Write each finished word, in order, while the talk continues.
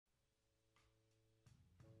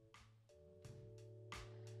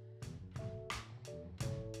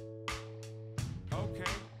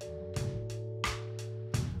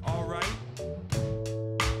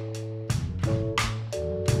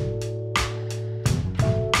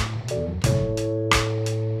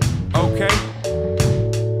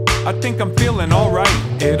I think I'm feeling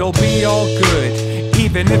alright. It'll be all good,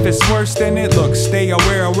 even if it's worse than it looks. Stay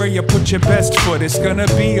aware of where you put your best foot. It's gonna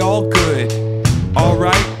be all good,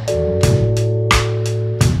 alright?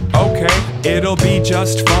 Okay, it'll be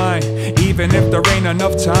just fine. Even if there ain't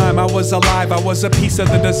enough time. I was alive, I was a piece of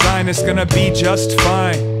the design. It's gonna be just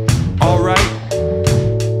fine, alright?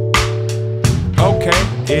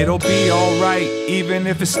 Okay, it'll be alright. Even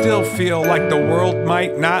if it still feel like the world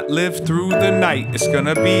might not live through the night. It's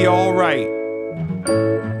gonna be alright.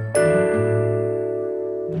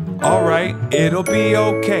 Alright, it'll be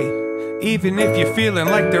okay. Even if you're feeling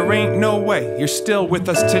like there ain't no way, you're still with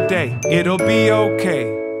us today. It'll be okay.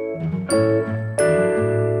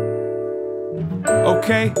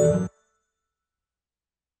 Okay?